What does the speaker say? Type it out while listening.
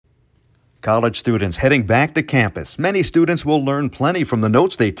College students heading back to campus. Many students will learn plenty from the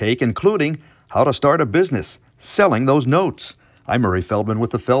notes they take, including how to start a business, selling those notes. I'm Murray Feldman with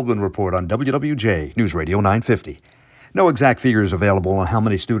the Feldman Report on WWJ News Radio 950. No exact figures available on how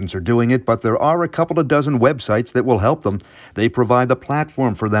many students are doing it, but there are a couple of dozen websites that will help them. They provide the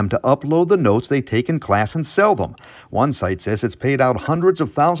platform for them to upload the notes they take in class and sell them. One site says it's paid out hundreds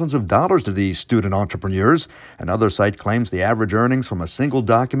of thousands of dollars to these student entrepreneurs. Another site claims the average earnings from a single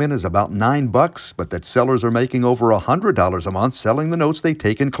document is about $9, but that sellers are making over $100 a month selling the notes they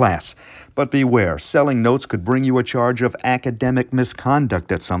take in class. But beware, selling notes could bring you a charge of academic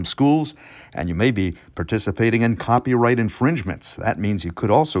misconduct at some schools, and you may be participating in copyright infringements. That means you could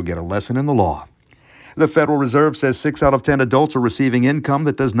also get a lesson in the law. The Federal Reserve says 6 out of 10 adults are receiving income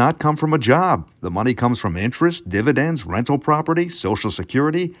that does not come from a job. The money comes from interest, dividends, rental property, Social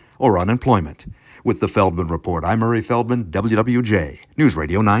Security, or unemployment. With the Feldman Report, I'm Murray Feldman, WWJ News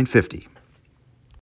Radio 950.